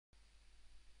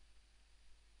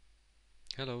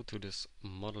Hello to this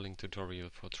modeling tutorial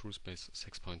for truespace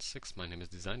 6.6. My name is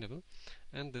DesignDevil,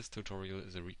 and this tutorial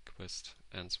is a request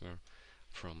answer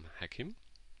from Hakim,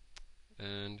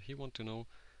 and he wants to know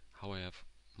how I have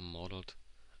modeled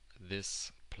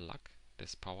this plug,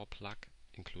 this power plug,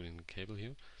 including the cable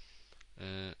here,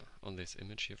 on this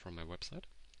image here from my website.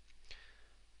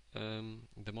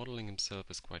 The modeling himself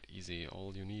is quite easy.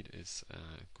 All you need is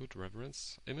a good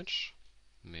reference image,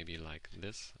 maybe like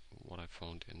this, what I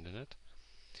found in the net.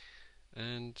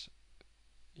 And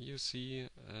you see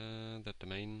that the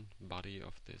main body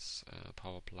of this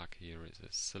power plug here is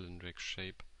a cylindric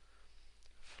shape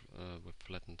with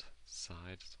flattened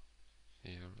sides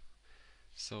here.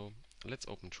 So let's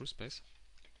open truespace,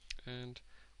 and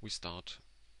we start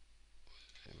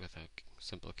with a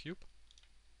simple cube,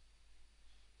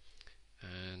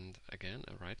 and again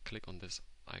a right click on this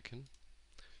icon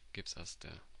gives us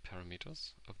the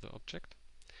parameters of the object.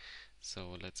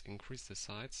 So let's increase the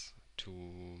sides to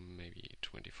maybe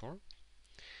 24,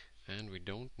 and we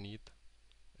don't need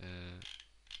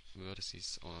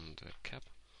vertices on the cap,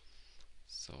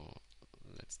 so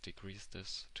let's decrease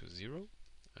this to 0,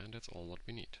 and that's all what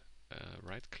we need.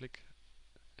 Right click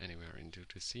anywhere into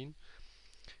the scene,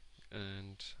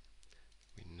 and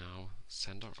we now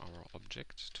center our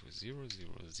object to 0, 0,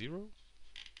 0,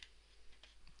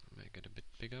 make it a bit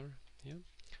bigger here,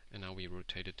 and now we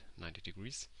rotate it 90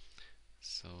 degrees.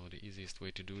 So the easiest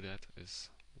way to do that is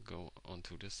go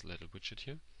onto this little widget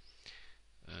here,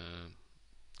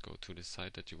 go to the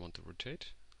side that you want to rotate,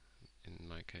 in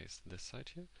my case this side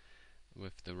here,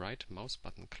 with the right mouse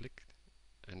button click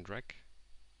and drag,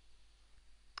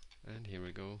 and here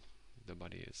we go, the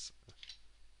body is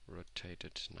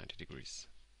rotated 90 degrees.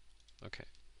 Okay,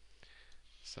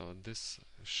 so this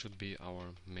should be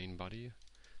our main body.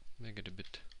 Make it a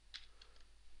bit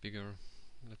bigger,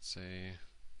 let's say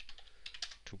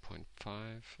 2.5.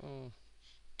 Oh,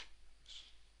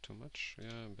 too much?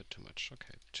 Yeah, a bit too much.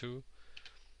 Okay, 2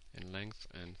 in length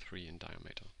and 3 in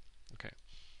diameter. Okay,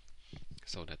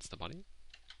 so that's the body.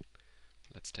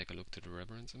 Let's take a look to the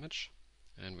reference image,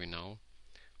 and we now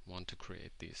want to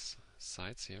create these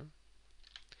sides here.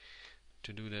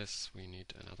 To do this, we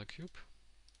need another cube,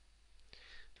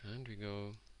 and we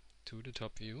go to the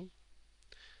top view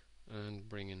and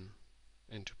bring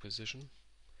into position.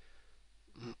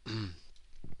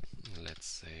 Let's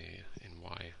say in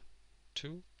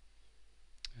Y2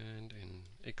 and in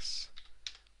X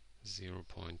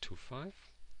 0.25.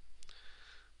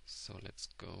 So let's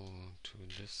go to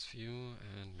this view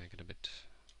and make it a bit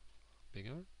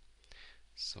bigger.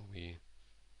 So we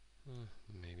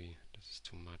maybe this is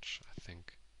too much, I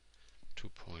think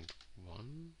 2.1.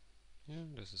 Yeah,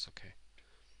 this is okay.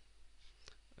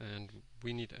 And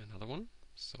we need another one,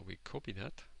 so we copy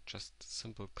that. Just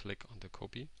simple click on the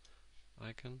copy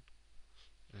icon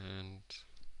and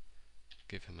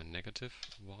give him a negative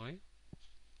Y.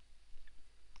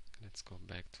 Let's go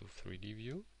back to 3D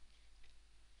view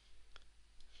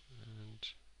and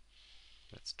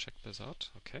let's check this out.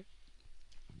 Okay,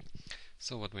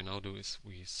 so what we now do is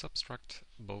we subtract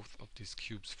both of these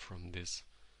cubes from this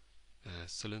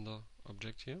cylinder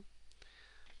object here.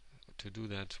 To do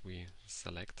that, we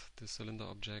select the cylinder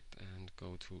object and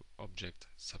go to object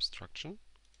subtraction,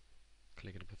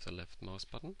 click it with the left mouse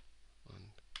button and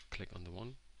click on the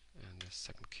one and the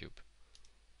second cube.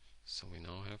 So we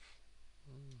now have,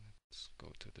 let's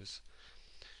go to this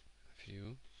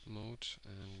view mode,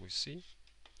 and we see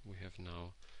we have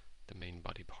now the main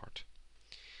body part.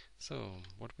 So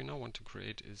what we now want to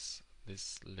create is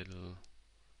this little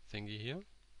thingy here.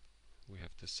 We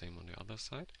have the same on the other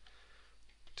side.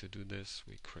 To do this,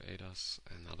 we create us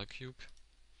another cube,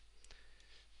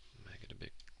 make it a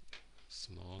bit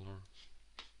smaller,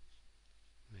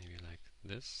 maybe like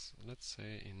this, let's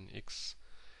say in X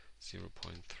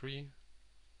 0.3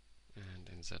 and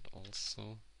in Z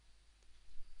also,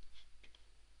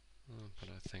 but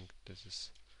I think this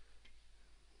is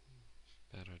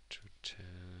better to take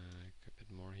a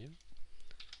bit more here,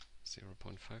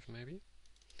 0.5 maybe.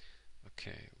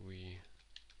 Okay, we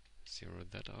zero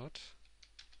that out.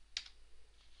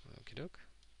 Okie doke.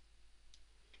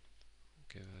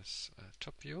 Give us a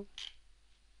top view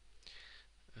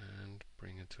and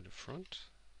bring it to the front,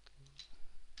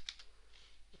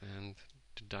 and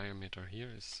the diameter here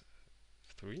is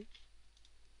 3,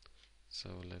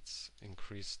 so let's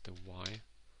increase the Y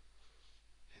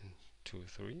into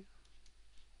 3,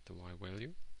 the Y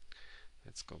value.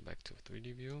 Let's go back to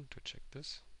 3D view to check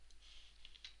this.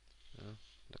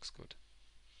 Looks good.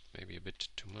 Maybe a bit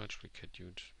too much. We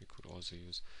could also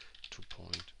use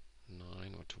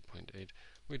 2.9 or 2.8.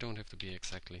 We don't have to be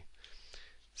exactly.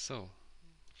 So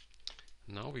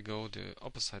Now we go the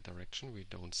opposite direction. We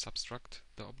don't subtract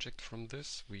the object from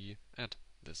this, we add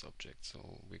this object.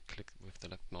 So we click with the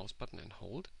left mouse button and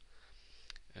hold,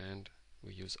 and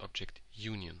we use object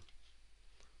union.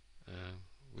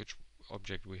 Which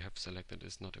object we have selected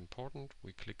is not important.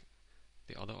 We click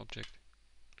the other object,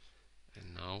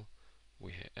 and now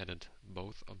we added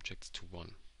both objects to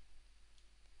one.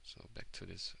 So back to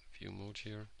this view mode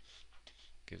here,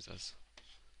 gives us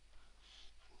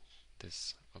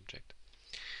this object.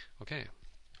 Okay,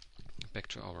 back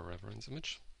to our reference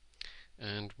image,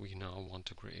 and we now want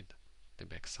to create the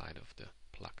back side of the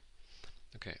plug.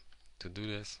 Okay, to do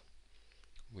this,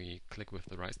 we click with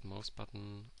the right mouse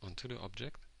button onto the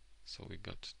object, so we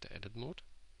got the edit mode,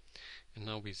 and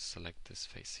now we select this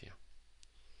face here.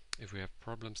 If we have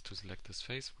problems to select this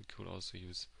face, we could also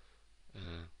use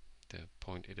the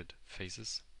point edit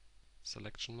faces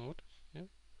selection mode. Yeah.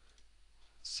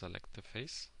 Select the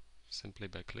face simply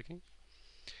by clicking,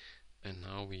 and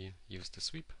now we use the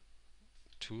sweep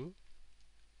tool.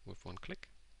 With one click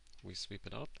we sweep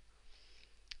it out,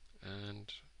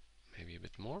 and maybe a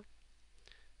bit more.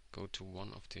 Go to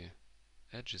one of the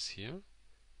edges here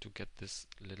to get this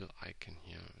little icon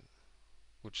here,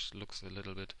 which looks a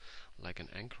little bit like an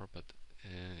anchor, but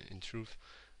in truth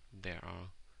there are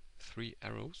 3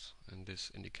 arrows, and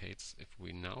this indicates if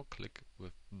we now click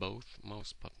with both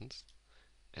mouse buttons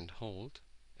and hold,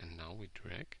 and now we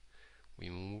drag, we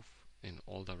move in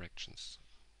all directions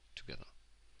together.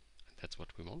 And that's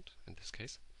what we want in this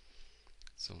case.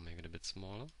 So make it a bit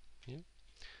smaller here.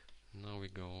 Now we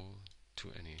go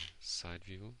to any side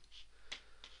view.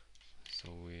 So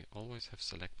we always have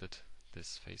selected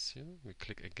this face here. We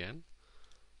click again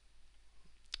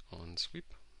on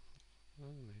sweep,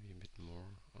 maybe a bit more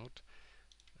out,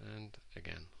 and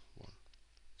again one.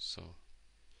 So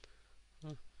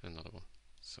another one.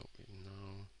 So we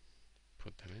now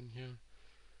put them in here,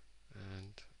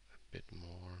 and a bit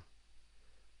more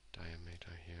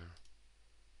diameter here.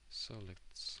 So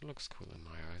it looks cool in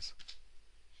my eyes.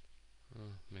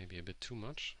 Maybe a bit too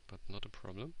much, but not a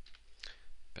problem.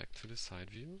 Back to the side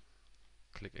view.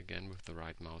 Click again with the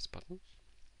right mouse button.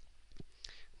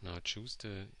 Now choose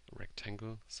the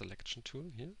rectangle selection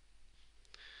tool here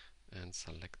and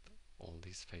select all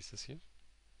these faces here.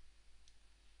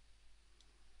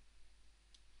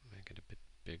 Make it a bit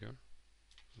bigger,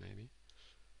 maybe.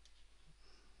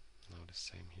 Now the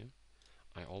same here.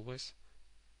 I always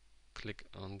click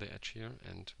on the edge here,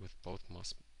 and with both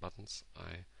mouse buttons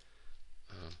I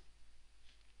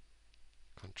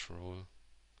control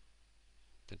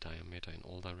the diameter in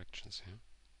all directions here.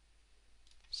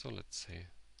 So let's say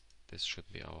this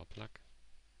should be our plug.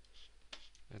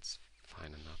 It's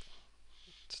fine enough.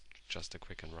 It's just a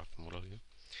quick and rough model here.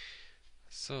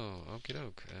 So, okie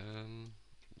doke.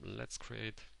 Let's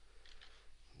create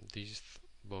these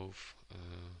both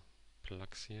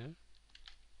plugs here.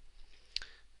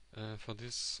 For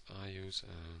this I use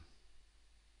a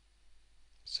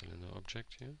cylinder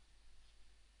object here.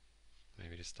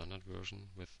 Maybe the standard version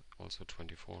with also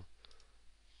 24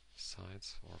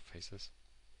 sides or faces.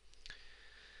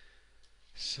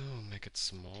 So make it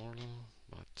smaller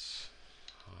but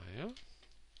higher.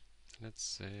 Let's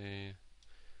say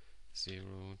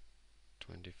 0,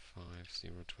 25,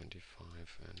 0,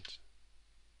 25, and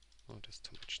oh, that's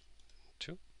too much.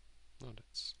 2? No,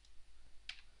 that's,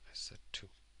 I said 2.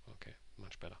 Okay,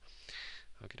 much better.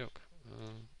 Okie doke.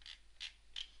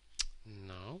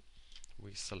 Now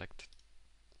we select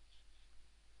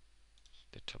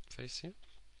the top face here,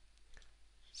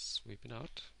 sweep it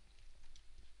out.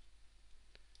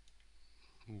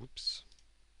 Whoops.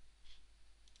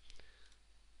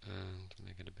 And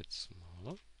make it a bit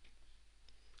smaller.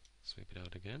 Sweep it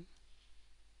out again.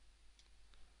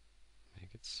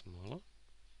 Make it smaller.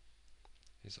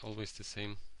 It's always the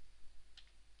same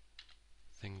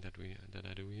thing that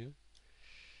I do here.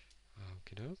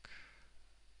 Okie doke.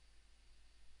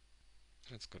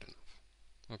 That's good enough.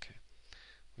 Okay.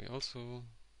 We also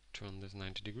turn this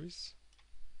 90 degrees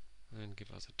and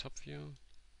give us a top view,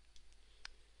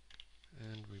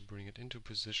 and we bring it into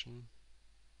position,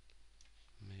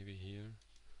 maybe here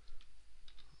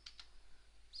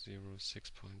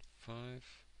 0.6.5,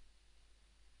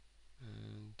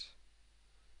 and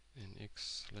in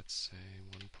X let's say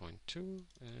 1.2,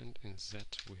 and in Z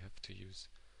we have to use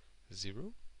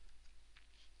 0.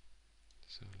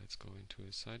 So let's go into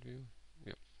a side view.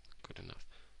 Yep, good enough.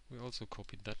 We also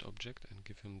copied that object and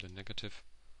give him the negative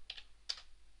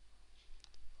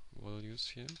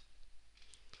values here.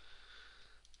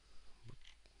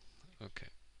 Okay,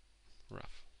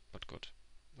 rough, but good.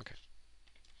 Okay,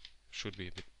 should be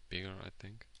a bit bigger, I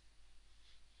think.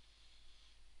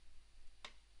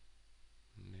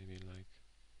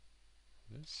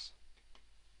 this,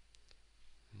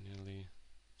 nearly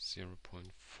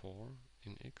 0.4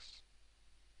 in x,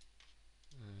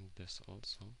 and this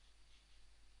also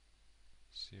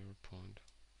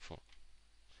 0.4.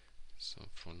 So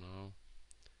for now, a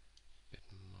bit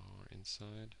more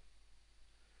inside,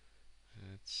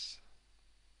 it's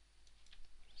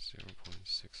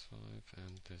 0.65,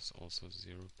 and this also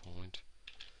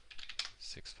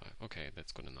 0.65. Okay,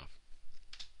 that's good enough.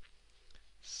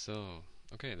 So,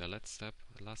 okay, the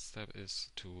last step is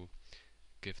to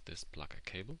give this plug a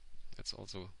cable. That's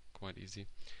also quite easy.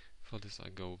 For this I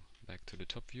go back to the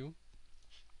top view,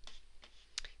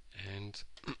 and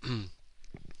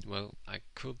well, I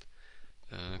could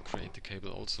create the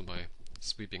cable also by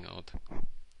sweeping out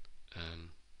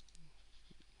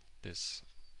this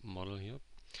model here,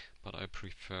 but I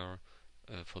prefer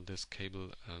for this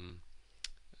cable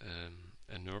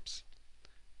a NURBS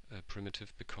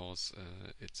primitive, because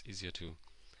it's easier to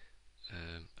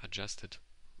adjust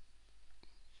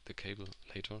the cable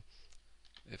later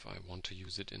if I want to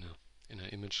use it in an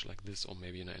image like this, or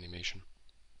maybe in an animation.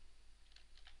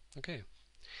 Okay,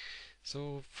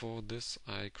 so for this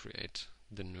I create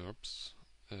the NURBS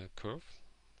curve.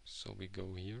 So we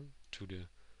go here to the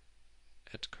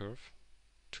Add Curve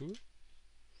tool,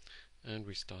 and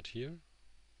we start here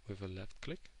with a left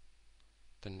click,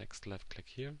 the next left click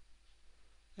here,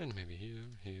 and maybe here,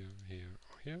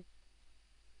 or here,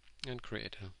 and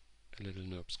create a little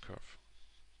NURBS curve.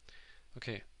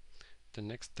 Okay, the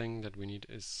next thing that we need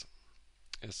is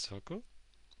a circle,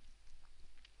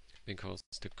 because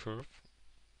the curve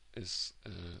is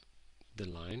the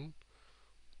line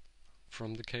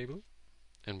from the cable,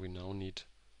 and we now need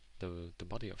the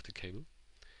body of the cable,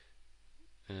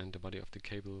 and the body of the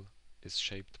cable is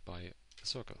shaped by a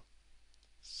circle.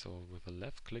 So with a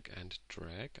left click and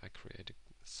drag I create a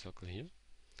circle here,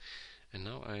 and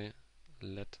now I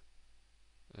let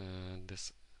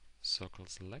this circle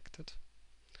selected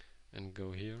and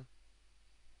go here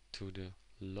to the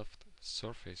left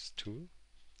surface tool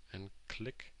and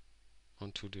click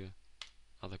onto the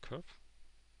other curve,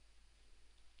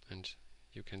 and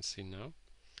you can see now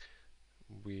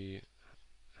we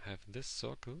have this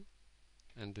circle,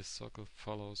 and this circle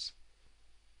follows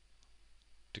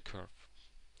the curve.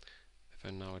 If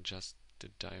I now adjust the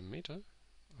diameter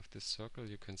of this circle,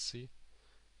 you can see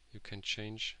you can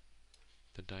change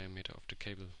the diameter of the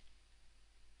cable,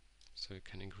 so you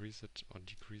can increase it or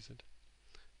decrease it.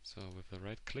 So with the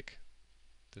right click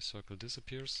the circle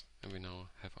disappears, and we now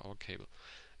have our cable.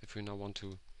 If we now want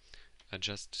to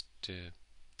adjust the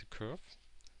curve,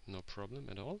 no problem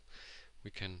at all.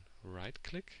 We can right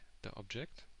click the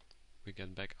object, we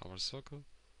get back our circle,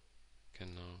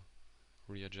 can now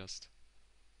readjust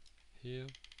here,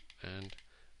 and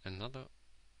another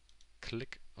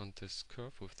click on this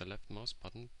curve with the left mouse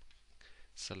button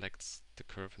selects the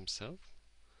curve himself,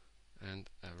 and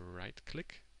a right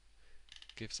click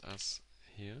gives us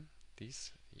here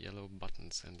these yellow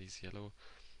buttons and these yellow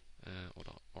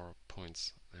or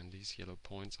points, and these yellow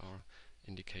points are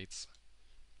indicates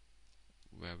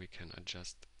where we can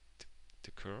adjust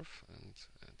the curve, and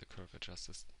the curve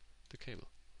adjusts the cable.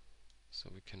 So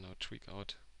we can now tweak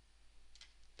out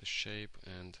the shape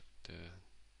and the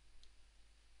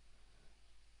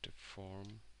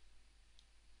form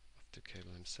of the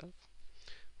cable himself.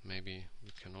 Maybe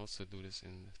we can also do this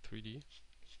in 3D.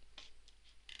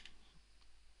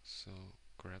 So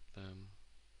grab them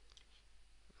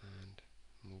and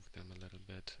move them a little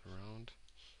bit around,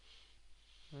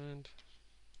 and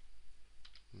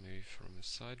maybe from a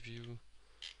side view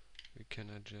we can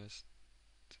adjust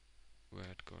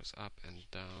where it goes up and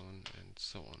down and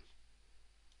so on.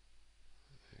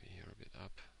 Maybe here a bit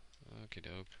up. Okay,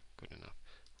 doke, good enough.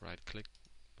 Right click,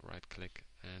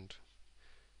 and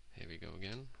here we go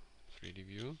again, 3D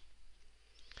view.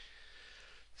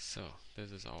 So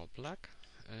this is our plug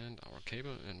and our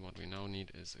cable, and what we now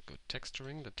need is a good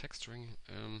texturing. The texturing,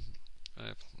 I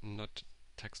have not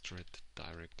textured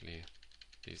directly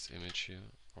this image here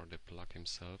or the plug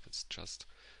himself. It's just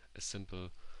a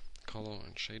simple color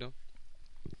and shader.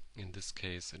 In this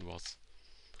case it was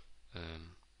a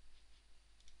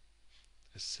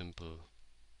simple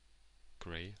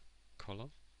gray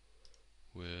color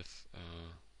with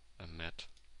a matte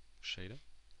shader,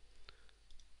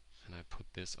 and I put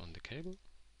this on the cable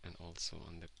and also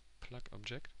on the plug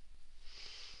object.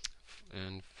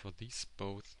 And for these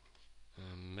both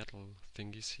metal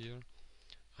thingies here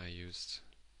I used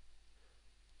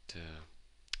the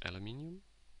aluminium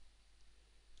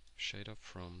shader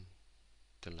from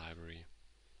the library.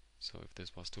 So if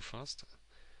this was too fast,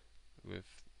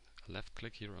 with a left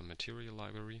click here on material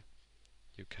library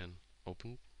you can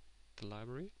open the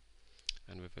library,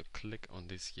 and with a click on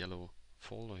this yellow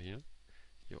folder here,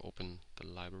 you open the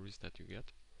libraries that you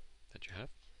have,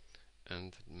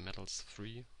 and metals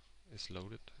 3 is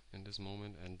loaded in this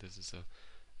moment, and this is a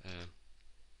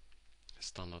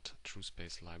standard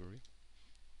truespace library.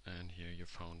 And here you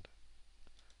found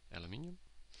aluminium.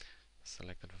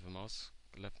 Select it with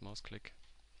a left mouse click,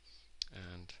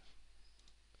 and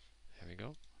here we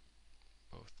go,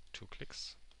 both 2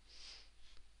 clicks,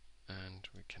 and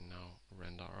we can now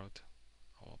render out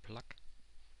our plug,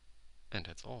 and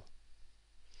that's all.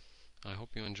 I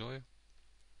hope you enjoy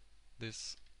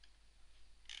this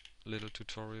little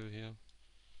tutorial here,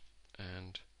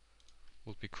 and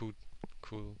would be cool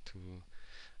to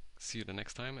see you the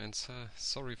next time. And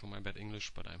sorry for my bad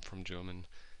English, but I'm from German,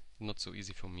 not so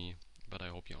easy for me, but I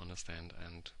hope you understand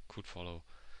and could follow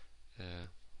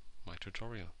my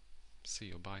tutorial. See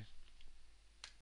you, bye.